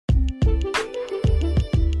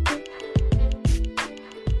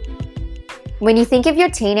When you think of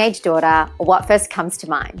your teenage daughter, what first comes to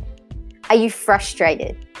mind? Are you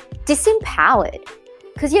frustrated, disempowered?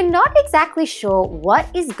 Because you're not exactly sure what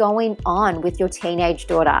is going on with your teenage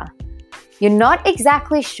daughter. You're not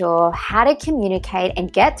exactly sure how to communicate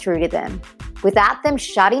and get through to them without them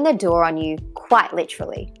shutting the door on you, quite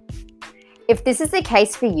literally. If this is the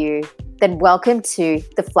case for you, then welcome to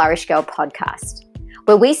the Flourish Girl podcast,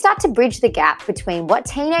 where we start to bridge the gap between what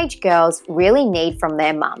teenage girls really need from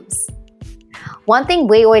their mums. One thing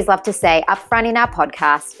we always love to say up front in our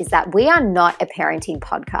podcast is that we are not a parenting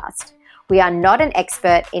podcast. We are not an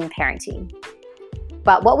expert in parenting.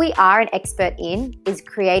 But what we are an expert in is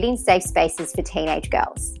creating safe spaces for teenage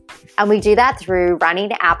girls. And we do that through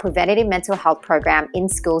running our preventative mental health program in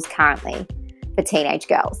schools currently for teenage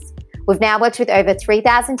girls. We've now worked with over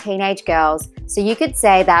 3,000 teenage girls, so you could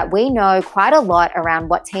say that we know quite a lot around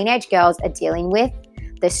what teenage girls are dealing with,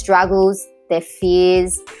 their struggles, their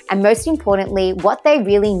fears, and most importantly, what they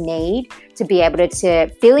really need to be able to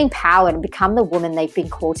feel empowered and become the woman they've been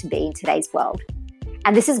called to be in today's world.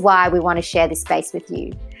 And this is why we want to share this space with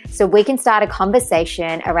you, so we can start a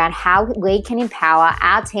conversation around how we can empower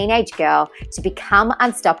our teenage girl to become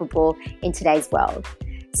unstoppable in today's world.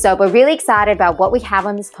 So we're really excited about what we have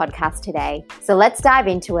on this podcast today. So let's dive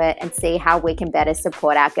into it and see how we can better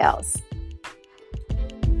support our girls.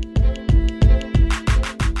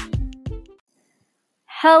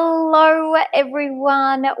 Hello,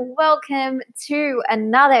 everyone. Welcome to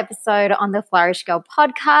another episode on the Flourish Girl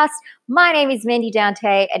podcast. My name is Mandy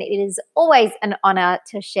Dante, and it is always an honor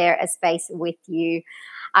to share a space with you.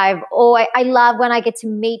 I love when I get to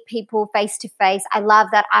meet people face to face. I love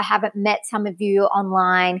that I haven't met some of you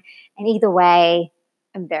online, and either way,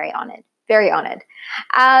 I'm very honored, very honored.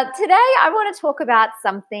 Today, I want to talk about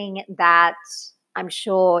something that I'm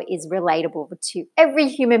sure is relatable to every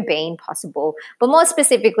human being possible. But more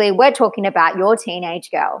specifically, we're talking about your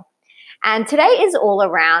teenage girl. And today is all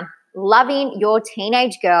around loving your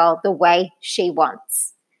teenage girl the way she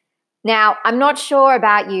wants. Now, I'm not sure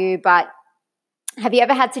about you, but have you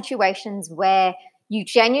ever had situations where you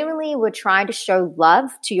genuinely were trying to show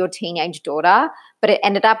love to your teenage daughter, but it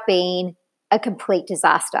ended up being a complete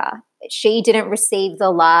disaster? She didn't receive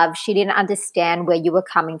the love. She didn't understand where you were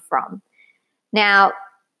coming from. Now,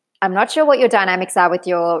 I'm not sure what your dynamics are with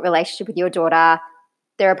your relationship with your daughter.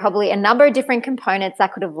 There are probably a number of different components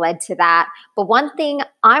that could have led to that. But one thing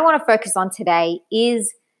I want to focus on today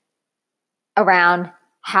is around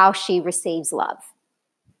how she receives love.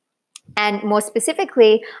 And more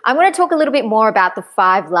specifically, I'm going to talk a little bit more about the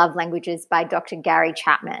 5 love languages by Dr. Gary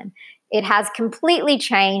Chapman. It has completely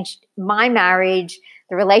changed my marriage,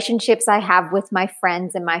 the relationships I have with my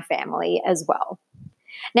friends and my family as well.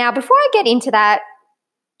 Now, before I get into that,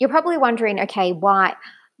 you're probably wondering, okay, why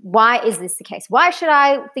is this the case? Why should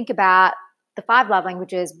I think about the 5 love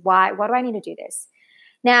languages? Why do I need to do this?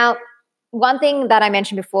 Now, one thing that I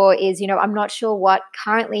mentioned before is, I'm not sure what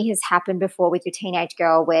currently has happened before with your teenage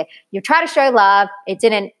girl where you try to show love, it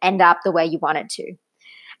didn't end up the way you wanted to.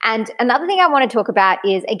 And another thing I want to talk about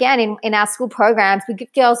is, again, in our school programs, we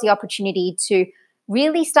give girls the opportunity to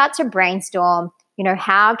really start to brainstorm,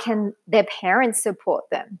 how can their parents support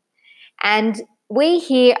them? And we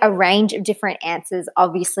hear a range of different answers,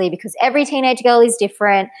 obviously, because every teenage girl is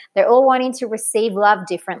different. They're all wanting to receive love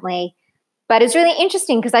differently. But it's really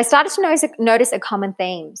interesting because I started to notice a common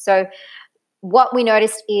theme. So what we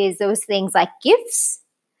noticed is there was things like gifts.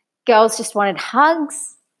 Girls just wanted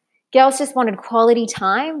hugs. Girls just wanted quality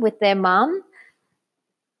time with their mum.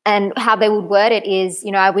 And how they would word it is,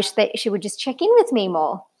 I wish that she would just check in with me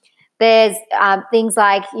more. There's things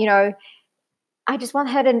like, I just want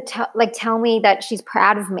her to tell me that she's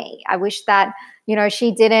proud of me. I wish that,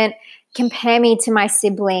 she didn't compare me to my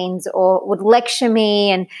siblings or would lecture me,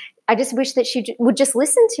 and I just wish that she would just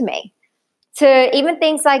listen to me. To even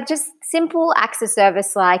things like just simple acts of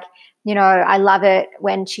service like, I love it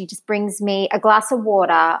when she just brings me a glass of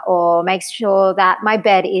water or makes sure that my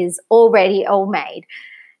bed is already all made.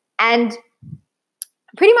 And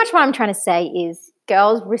pretty much what I'm trying to say is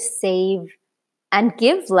girls receive and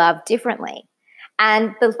give love differently.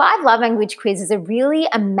 And the 5 love language quiz is a really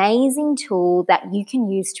amazing tool that you can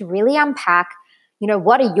use to really unpack,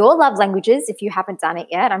 what are your love languages if you haven't done it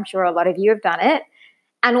yet? I'm sure a lot of you have done it.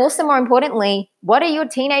 And also, more importantly, what are your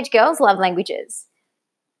teenage girls' love languages?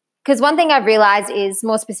 Because one thing I've realized is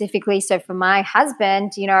more specifically, so for my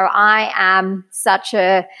husband, I'm such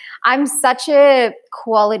a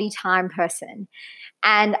quality time person.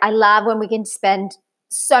 And I love when we can spend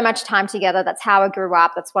so much time together. That's how I grew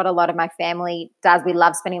up. That's what a lot of my family does. We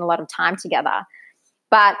love spending a lot of time together.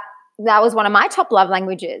 But that was one of my top love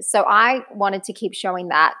languages. So I wanted to keep showing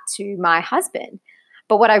that to my husband.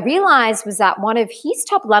 But what I realized was that one of his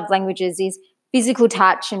top love languages is physical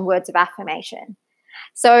touch and words of affirmation.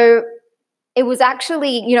 So it was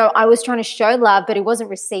actually, I was trying to show love, but it wasn't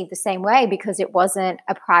received the same way because it wasn't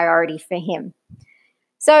a priority for him.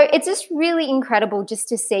 So it's just really incredible just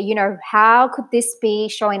to see, how could this be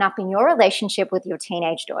showing up in your relationship with your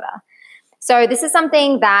teenage daughter? So this is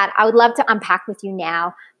something that I would love to unpack with you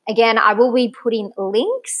now. Again, I will be putting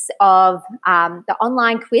links of the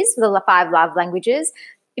online quiz for the 5 love languages.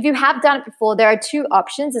 If you have done it before, there are 2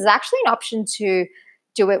 options. There's actually an option to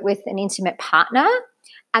do it with an intimate partner.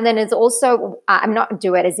 And then there's also, I'm not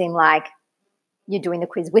do it as in like you're doing the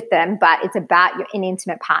quiz with them, but it's about an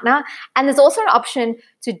intimate partner. And there's also an option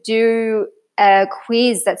to do a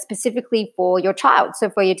quiz that's specifically for your child, so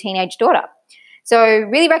for your teenage daughter. So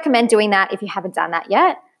really recommend doing that if you haven't done that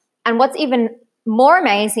yet. And what's even more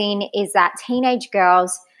amazing is that teenage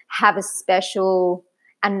girls have a special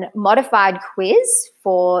and modified quiz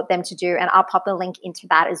for them to do, and I'll pop a link into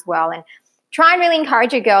that as well. And try and really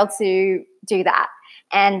encourage your girl to do that.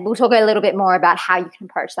 And we'll talk a little bit more about how you can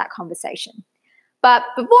approach that conversation. But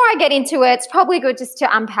before I get into it, it's probably good just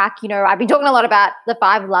to unpack, I've been talking a lot about the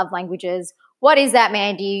 5 love languages. What is that,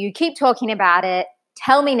 Mandy? You keep talking about it.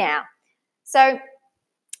 Tell me now. So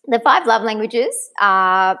the 5 love languages,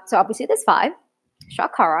 so obviously there's 5,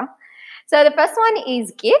 shock horror. So the first one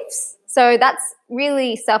is gifts. So that's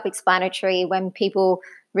really self-explanatory. When people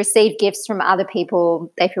receive gifts from other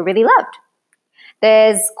people, they feel really loved.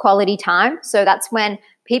 There's quality time. So that's when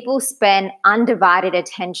people spend undivided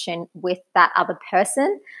attention with that other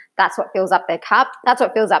person. That's what fills up their cup. That's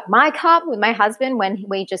what fills up my cup with my husband when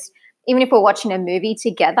we just, even if we're watching a movie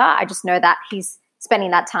together, I just know that he's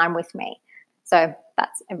spending that time with me. So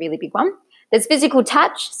that's a really big one. There's physical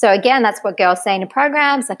touch. So again, that's what girls say in the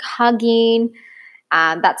programs, like hugging.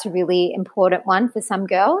 That's a really important one for some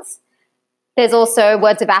girls. There's also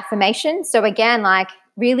words of affirmation. So again, like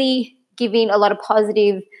really giving a lot of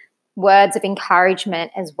positive words of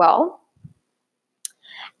encouragement as well.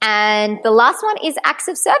 And the last one is acts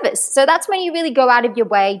of service. So that's when you really go out of your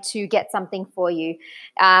way to get something for you.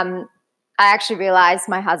 I actually realized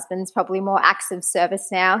my husband's probably more acts of service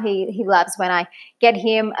now. He loves when I get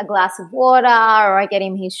him a glass of water or I get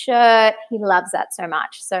him his shirt. He loves that so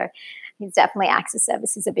much. So he's definitely acts of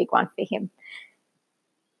service is a big one for him.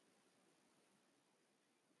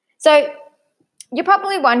 So you're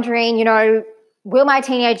probably wondering, will my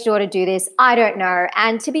teenage daughter do this? I don't know.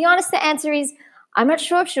 And to be honest, the answer is I'm not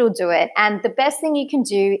sure if she'll do it. And the best thing you can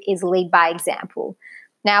do is lead by example.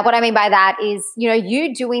 Now, what I mean by that is,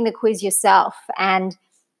 you doing the quiz yourself and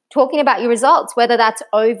talking about your results, whether that's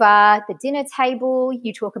over the dinner table,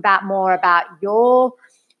 you talk about more about your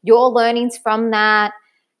learnings from that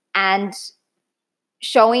and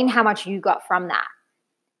showing how much you got from that.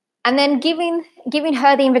 And then giving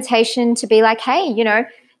her the invitation to be like, hey,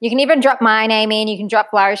 you can even drop my name in. You can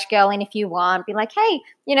drop Flourish Girl in if you want. Be like, hey,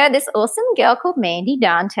 this awesome girl called Mandy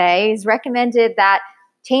Dante has recommended that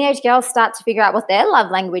teenage girls start to figure out what their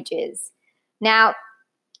love language is. Now,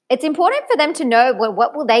 it's important for them to know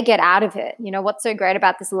what will they get out of it. What's so great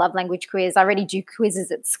about this love language quiz? I already do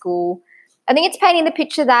quizzes at school. I think it's painting the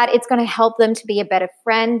picture that it's going to help them to be a better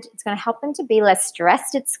friend. It's going to help them to be less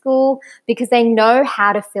stressed at school because they know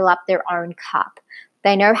how to fill up their own cup.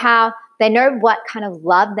 They know what kind of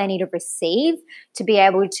love they need to receive to be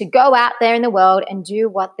able to go out there in the world and do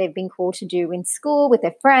what they've been called to do in school with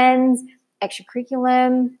their friends,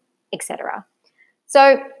 extracurriculum, etc.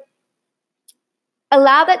 So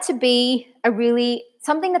allow that to be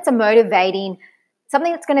something that's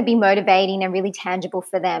something that's going to be motivating and really tangible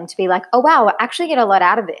for them to be like, oh, wow, I actually get a lot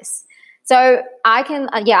out of this. So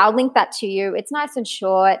I'll link that to you. It's nice and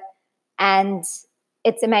short and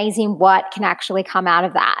it's amazing what can actually come out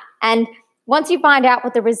of that. And once you find out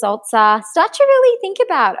what the results are, start to really think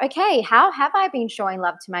about, okay, how have I been showing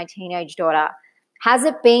love to my teenage daughter? Has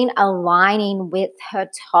it been aligning with her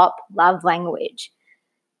top love language?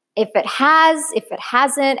 If it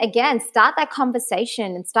hasn't, again, start that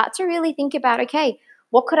conversation and start to really think about, okay,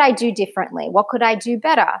 what could I do differently? What could I do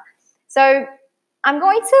better? So I'm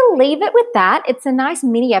going to leave it with that. It's a nice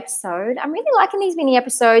mini episode. I'm really liking these mini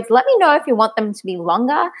episodes. Let me know if you want them to be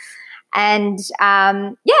longer. And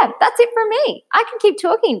that's it from me. I can keep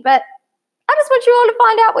talking, but I just want you all to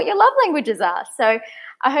find out what your love languages are. So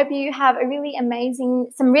I hope you have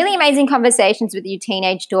some really amazing conversations with your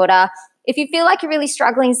teenage daughter. If you feel like you're really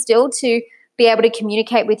struggling still to be able to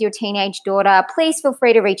communicate with your teenage daughter, please feel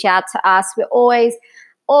free to reach out to us. We're always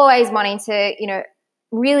wanting to,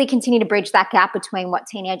 really continue to bridge that gap between what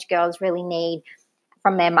teenage girls really need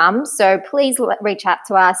from their mums. So please reach out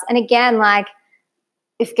to us. And again, like,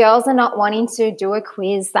 if girls are not wanting to do a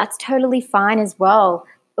quiz, that's totally fine as well.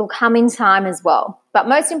 It'll come in time as well. But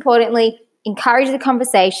most importantly, encourage the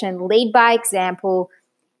conversation, lead by example,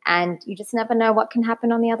 and you just never know what can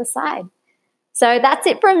happen on the other side. So that's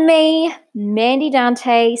it from me, Mandy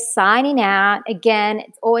Dante, signing out. Again,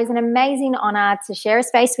 it's always an amazing honor to share a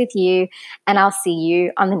space with you, and I'll see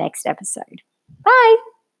you on the next episode. Bye.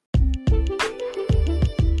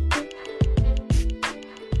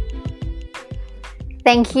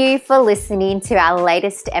 Thank you for listening to our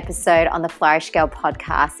latest episode on the Flourish Girl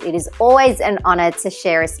podcast. It is always an honor to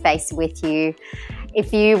share a space with you.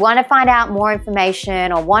 If you want to find out more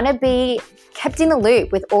information or want to be kept in the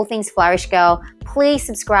loop with all things Flourish Girl, please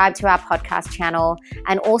subscribe to our podcast channel.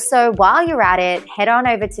 And also, while you're at it, head on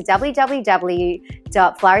over to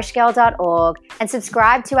www.flourishgirl.org and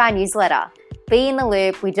subscribe to our newsletter. Be in the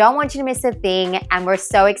loop. We don't want you to miss a thing, and we're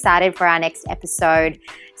so excited for our next episode.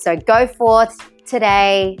 So go forth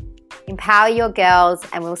today, empower your girls,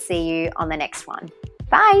 and we'll see you on the next one.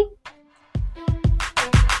 Bye.